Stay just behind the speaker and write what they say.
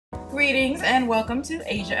Greetings and welcome to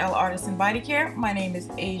Asia L Artisan Body Care. My name is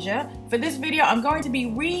Asia. For this video, I'm going to be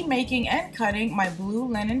remaking and cutting my blue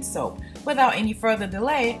linen soap. Without any further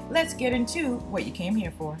delay, let's get into what you came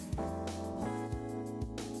here for.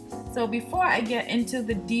 So before I get into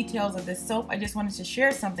the details of this soap, I just wanted to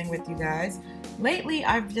share something with you guys. Lately,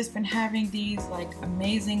 I've just been having these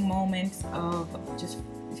amazing moments of just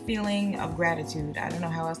feeling of gratitude. I don't know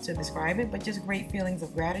how else to describe it, but just great feelings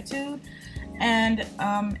of gratitude. And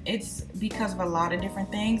it's because of a lot of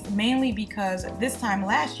different things, mainly because this time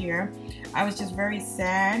last year I was just very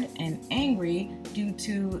sad and angry due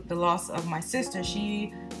to the loss of my sister.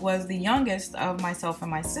 She was the youngest of myself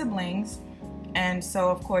and my siblings, and so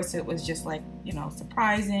of course it was just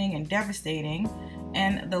surprising and devastating.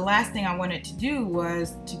 And the last thing I wanted to do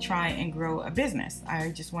was to try and grow a business. I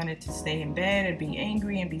just wanted to stay in bed and be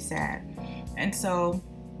angry and be sad. And so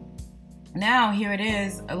now here it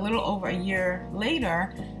is, a little over a year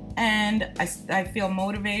later, and I feel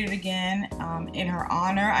motivated again in her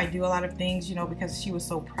honor. I do a lot of things, because she was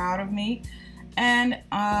so proud of me. And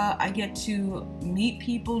I get to meet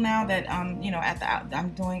people now that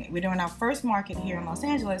we're doing our first market here in Los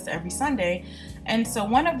Angeles every Sunday. And so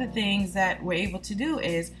one of the things that we're able to do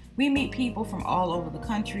is we meet people from all over the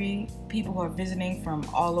country, people who are visiting from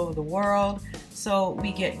all over the world. So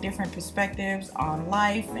we get different perspectives on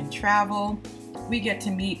life and travel. We get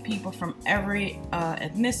to meet people from every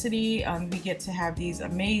ethnicity. We get to have these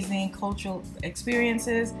amazing cultural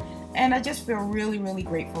experiences. And I just feel really, really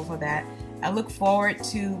grateful for that. I look forward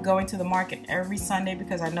to going to the market every Sunday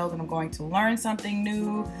because I know that I'm going to learn something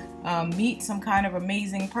new, meet some kind of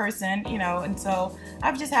amazing person, and so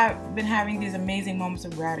I've just been having these amazing moments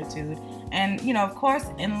of gratitude. And, of course,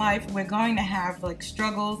 in life, we're going to have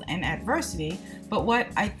struggles and adversity, but what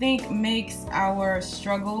I think makes our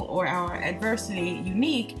struggle or our adversity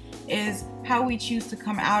unique is how we choose to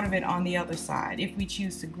come out of it on the other side. If we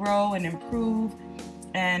choose to grow and improve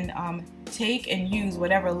and take and use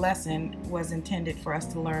whatever lesson was intended for us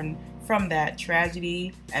to learn from that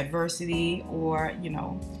tragedy, adversity, or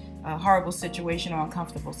a horrible situation or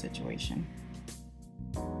uncomfortable situation.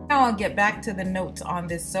 Now I'll get back to the notes on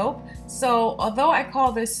this soap. So although I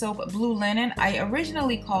call this soap blue linen, I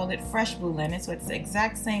originally called it fresh blue linen, so it's the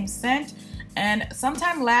exact same scent. And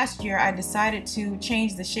sometime last year I decided to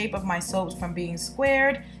change the shape of my soaps from being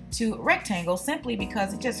squared to rectangle, simply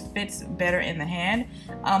because it just fits better in the hand.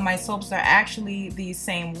 My soaps are actually the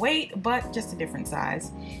same weight, but just a different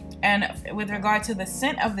size. And with regard to the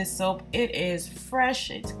scent of this soap, it is fresh,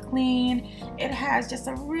 it's clean, it has just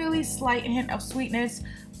a really slight hint of sweetness,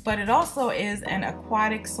 but it also is an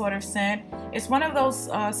aquatic sort of scent. It's one of those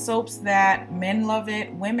soaps that men love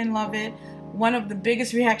it, women love it. One of the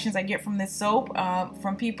biggest reactions I get from this soap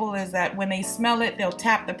from people is that when they smell it, they'll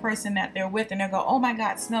tap the person that they're with and they'll go, "Oh my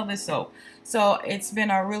God, smell this soap." So it's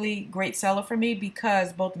been a really great seller for me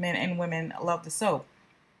because both men and women love the soap.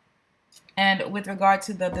 And with regard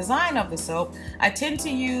to the design of the soap, I tend to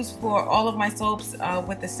use for all of my soaps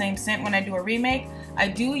with the same scent when I do a remake. I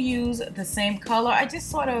do use the same color. I just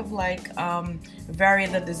sort of vary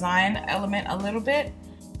the design element a little bit.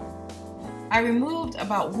 I removed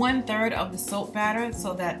about 1/3 of the soap batter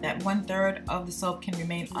so that 1/3 of the soap can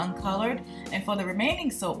remain uncolored. And for the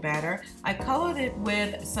remaining soap batter, I colored it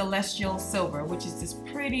with Celestial Silver, which is this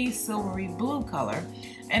pretty silvery blue color.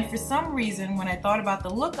 And for some reason, when I thought about the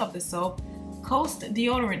look of the soap, Coast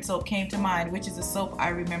deodorant soap came to mind, which is a soap I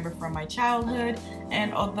remember from my childhood.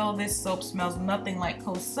 And although this soap smells nothing like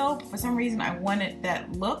Coast soap, for some reason I wanted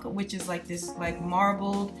that look, which is this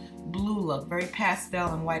marbled blue look, very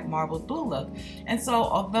pastel and white marbled blue look. And so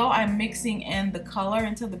although I'm mixing in the color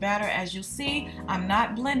into the batter, as you'll see, I'm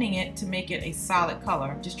not blending it to make it a solid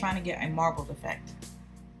color. I'm just trying to get a marbled effect.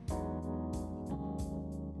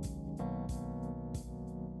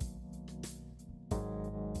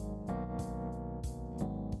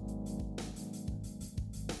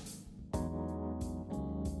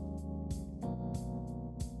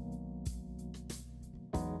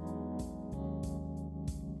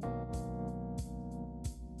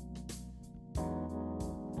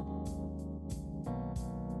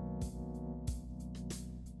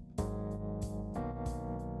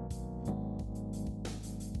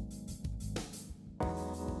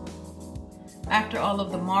 After all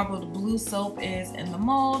of the marbled blue soap is in the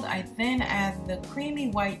mold, I then add the creamy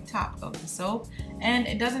white top of the soap. And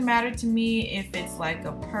it doesn't matter to me if it's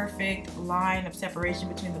a perfect line of separation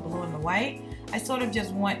between the blue and the white. I sort of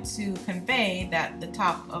just want to convey that the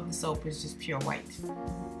top of the soap is just pure white.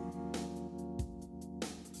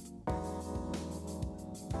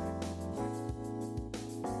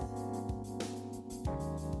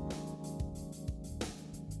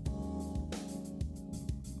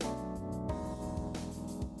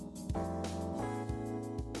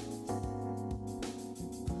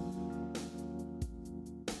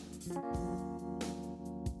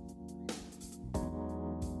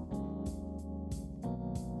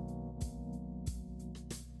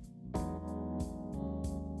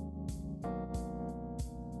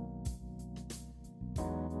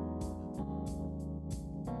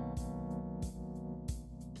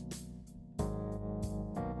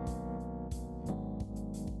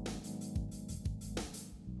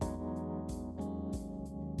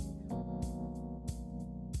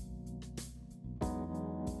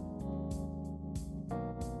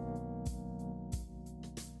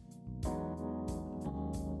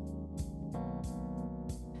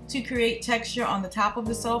 to create texture on the top of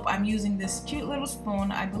the soap, I'm using this cute little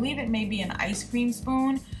spoon. I believe it may be an ice cream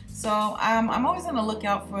spoon. So I'm always on the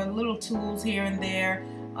lookout for little tools here and there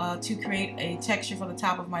to create a texture for the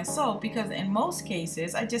top of my soap, because in most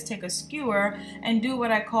cases I just take a skewer and do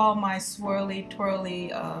what I call my swirly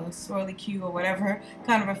twirly swirly cue or whatever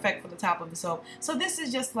kind of effect for the top of the soap. So this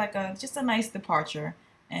is just like a nice departure,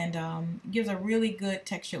 and gives a really good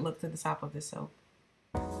textured look to the top of the soap.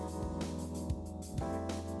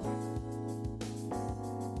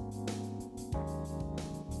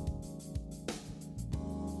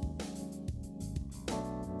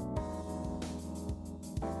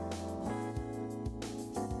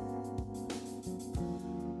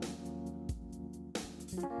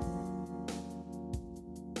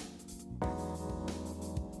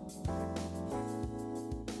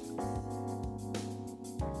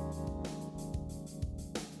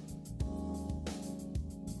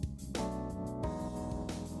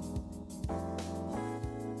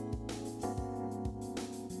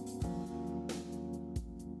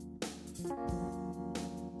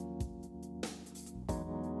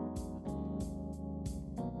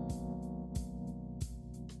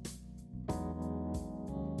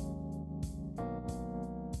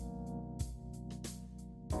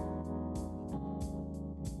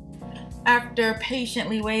 After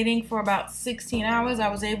patiently waiting for about 16 hours, I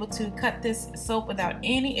was able to cut this soap without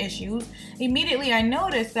any issues. Immediately I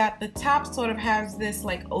noticed that the top sort of has this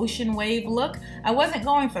like ocean wave look. I wasn't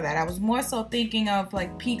going for that. I was more so thinking of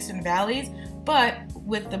like peaks and valleys, but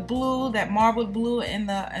with the blue, that marbled blue in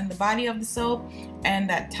the body of the soap, and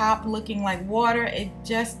that top looking like water, it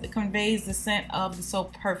just conveys the scent of the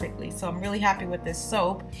soap perfectly. So I'm really happy with this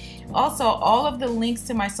soap. Also, all of the links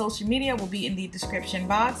to my social media will be in the description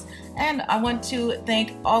box, and I want to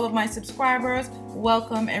thank all of my subscribers,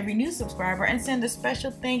 welcome every new subscriber, and send a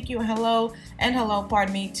special thank you, hello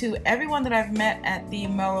to everyone that I've met at the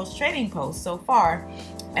Melrose Trading Post so far.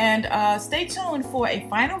 And stay tuned for a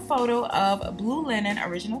final photo of Blue Linen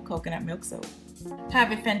Original Coconut Milk Soap.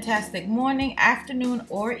 Have a fantastic morning, afternoon,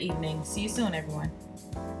 or evening. See you soon, everyone.